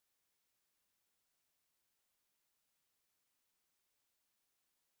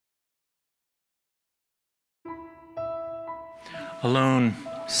Alone,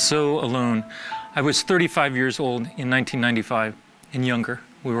 so alone. I was 35 years old in 1995 and younger.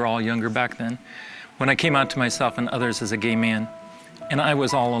 We were all younger back then. When I came out to myself and others as a gay man, and I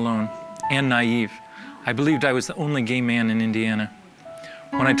was all alone and naive. I believed I was the only gay man in Indiana.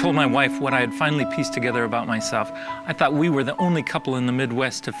 When I told my wife what I had finally pieced together about myself, I thought we were the only couple in the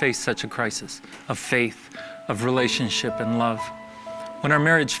Midwest to face such a crisis of faith, of relationship and love. When our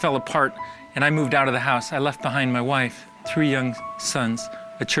marriage fell apart and I moved out of the house, I left behind my wife, 3 young sons,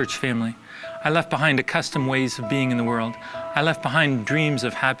 a church family. I left behind accustomed ways of being in the world. I left behind dreams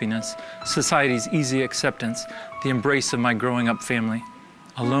of happiness, society's easy acceptance, the embrace of my growing up family.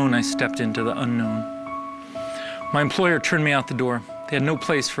 Alone, I stepped into the unknown. My employer turned me out the door. They had no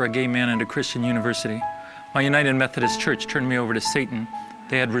place for a gay man at a Christian university. My United Methodist Church turned me over to Satan.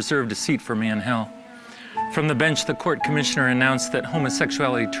 They had reserved a seat for me in hell. From the bench, the court commissioner announced that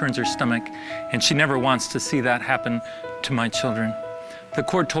homosexuality turns her stomach, and she never wants to see that happen to my children. The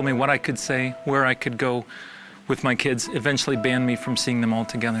court told me what I could say, where I could go with my kids, eventually banned me from seeing them all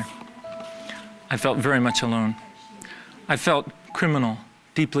together. I felt very much alone. I felt criminal,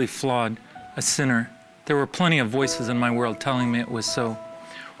 deeply flawed, a sinner. There were plenty of voices in my world telling me it was so.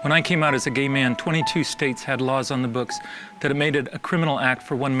 When I came out as a gay man, 22 states had laws on the books that it made it a criminal act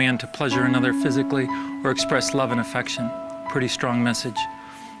for one man to pleasure another physically or express love and affection. Pretty strong message.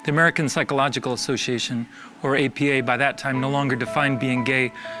 The American Psychological Association, or APA, by that time no longer defined being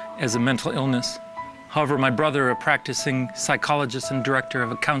gay as a mental illness. However, my brother, a practicing psychologist and director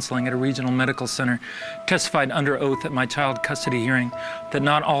of counseling at a regional medical center, testified under oath at my child custody hearing that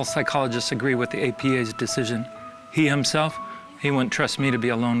not all psychologists agree with the APA's decision. He himself, he wouldn't trust me to be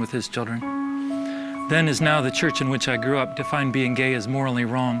alone with his children. Then as now, the church in which I grew up defined being gay as morally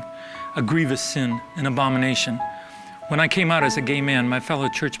wrong, a grievous sin, an abomination. When I came out as a gay man, my fellow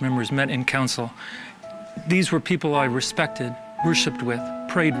church members met in council. These were people I respected, worshiped with,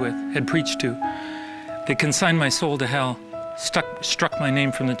 prayed with, had preached to. They consigned my soul to hell, struck my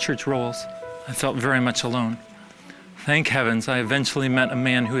name from the church rolls. I felt very much alone. Thank heavens, I eventually met a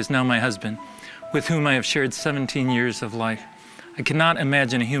man who is now my husband, with whom I have shared 17 years of life. I cannot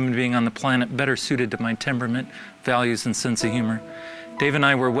imagine a human being on the planet better suited to my temperament, values, and sense of humor. Dave and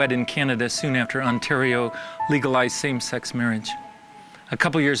I were wed in Canada soon after Ontario legalized same-sex marriage. A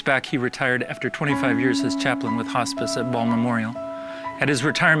couple years back, he retired after 25 years as chaplain with hospice at Ball Memorial. At his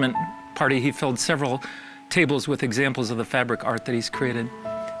retirement party, he filled several tables with examples of the fabric art that he's created.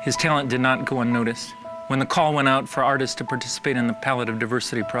 His talent did not go unnoticed. When the call went out for artists to participate in the Palette of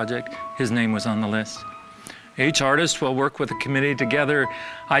Diversity project, his name was on the list. Each artist will work with a committee to gather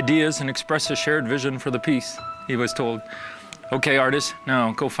ideas and express a shared vision for the piece, he was told. Okay, artists,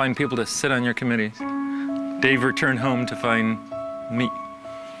 now go find people to sit on your committees. Dave returned home to find me.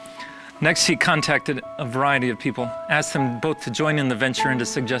 Next, he contacted a variety of people, asked them both to join in the venture and to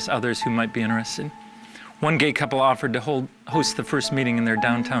suggest others who might be interested. One gay couple offered to host the first meeting in their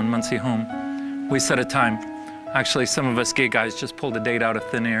downtown Muncie home. We set a time. Actually, some of us gay guys just pulled a date out of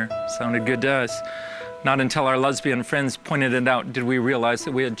thin air. Sounded good to us. Not until our lesbian friends pointed it out did we realize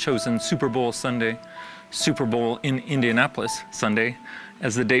that we had chosen Super Bowl Sunday, Super Bowl in Indianapolis Sunday,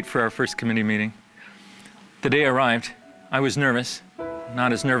 as the date for our first committee meeting. The day arrived. I was nervous,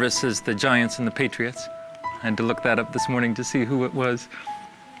 not as nervous as the Giants and the Patriots. I had to look that up this morning to see who it was.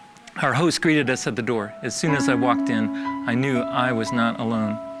 Our host greeted us at the door. As soon as I walked in, I knew I was not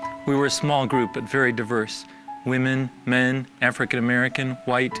alone. We were a small group, but very diverse. Women, men, African American,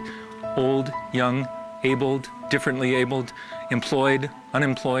 white, old, young, abled, differently abled, employed,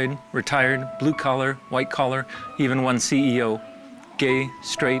 unemployed, retired, blue collar, white collar, even one CEO, gay,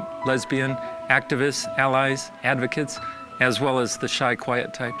 straight, lesbian, activists, allies, advocates, as well as the shy,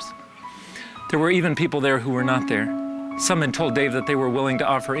 quiet types. There were even people there who were not there. Some had told Dave that they were willing to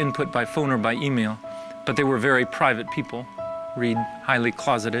offer input by phone or by email, but they were very private people, read highly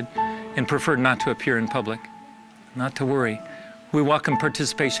closeted, and preferred not to appear in public. Not to worry. We welcome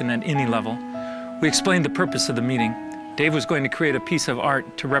participation at any level. We explained the purpose of the meeting. Dave was going to create a piece of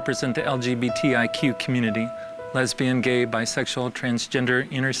art to represent the LGBTIQ community, lesbian, gay, bisexual, transgender,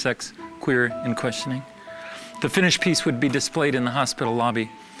 intersex, queer, and questioning. The finished piece would be displayed in the hospital lobby.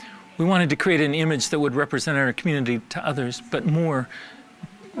 We wanted to create an image that would represent our community to others, but more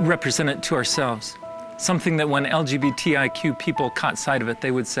represent it to ourselves. Something that when LGBTIQ people caught sight of it,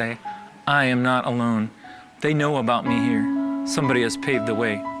 they would say, I am not alone. They know about me here. Somebody has paved the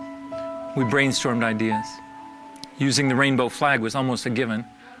way. We brainstormed ideas. Using the rainbow flag was almost a given.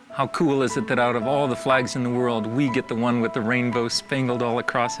 How cool is it that out of all the flags in the world, we get the one with the rainbow spangled all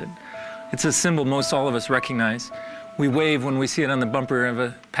across it? It's a symbol most all of us recognize. We wave when we see it on the bumper of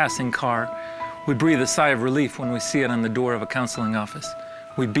a passing car. We breathe a sigh of relief when we see it on the door of a counseling office.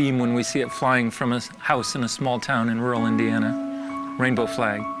 We beam when we see it flying from a house in a small town in rural Indiana. Rainbow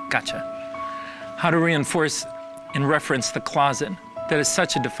flag, gotcha. How to reinforce and reference the closet that is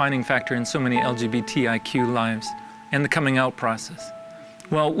such a defining factor in so many LGBTIQ lives, and the coming out process.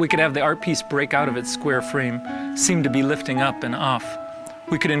 Well, we could have the art piece break out of its square frame, seem to be lifting up and off.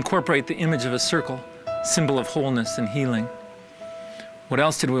 We could incorporate the image of a circle, symbol of wholeness and healing. What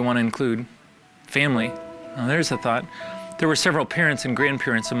else did we want to include? Family. Now there's a thought. There were several parents and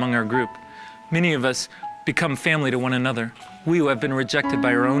grandparents among our group. Many of us become family to one another, we who have been rejected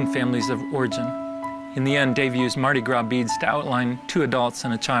by our own families of origin. In the end, Dave used Mardi Gras beads to outline 2 adults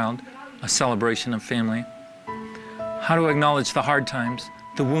and a child, a celebration of family. How to acknowledge the hard times,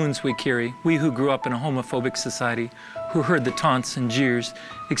 the wounds we carry, we who grew up in a homophobic society, who heard the taunts and jeers,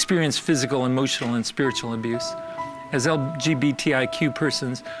 experienced physical, emotional, and spiritual abuse. As LGBTIQ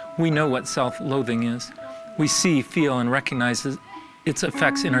persons, we know what self-loathing is. We see, feel, and recognize its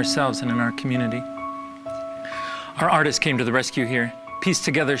effects in ourselves and in our community. Our artists came to the rescue here, pieced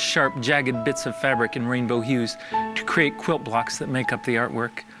together sharp, jagged bits of fabric in rainbow hues to create quilt blocks that make up the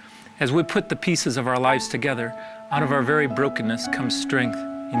artwork. As we put the pieces of our lives together, out of our very brokenness comes strength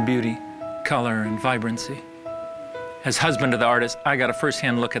and beauty, color and vibrancy. As husband of the artist, I got a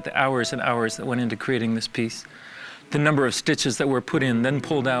first-hand look at the hours and hours that went into creating this piece. The number of stitches that were put in, then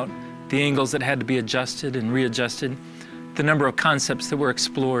pulled out, the angles that had to be adjusted and readjusted, the number of concepts that were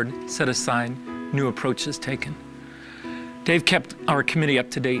explored, set aside, new approaches taken. Dave kept our committee up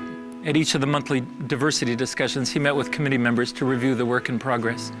to date. At each of the monthly diversity discussions, he met with committee members to review the work in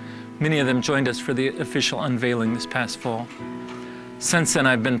progress. Many of them joined us for the official unveiling this past fall. Since then,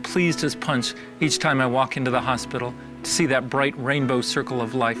 I've been pleased as punch each time I walk into the hospital to see that bright rainbow circle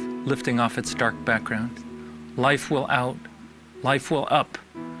of life lifting off its dark background. Life will out, life will up.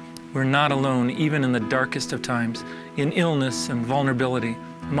 We're not alone, even in the darkest of times. In illness and vulnerability,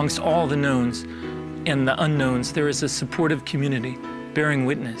 amongst all the knowns and the unknowns, there is a supportive community bearing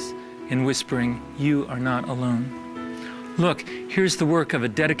witness and whispering, you are not alone. Look, here's the work of a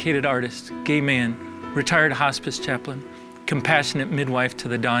dedicated artist, gay man, retired hospice chaplain, compassionate midwife to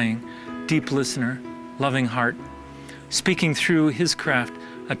the dying, deep listener, loving heart, speaking through his craft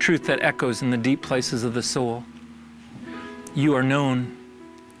a truth that echoes in the deep places of the soul. You are known,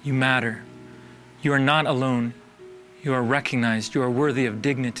 you matter. You are not alone, you are recognized, you are worthy of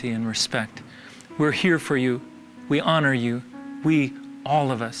dignity and respect. We're here for you, we honor you, we,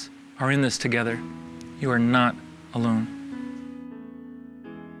 all of us, are in this together. You are not alone.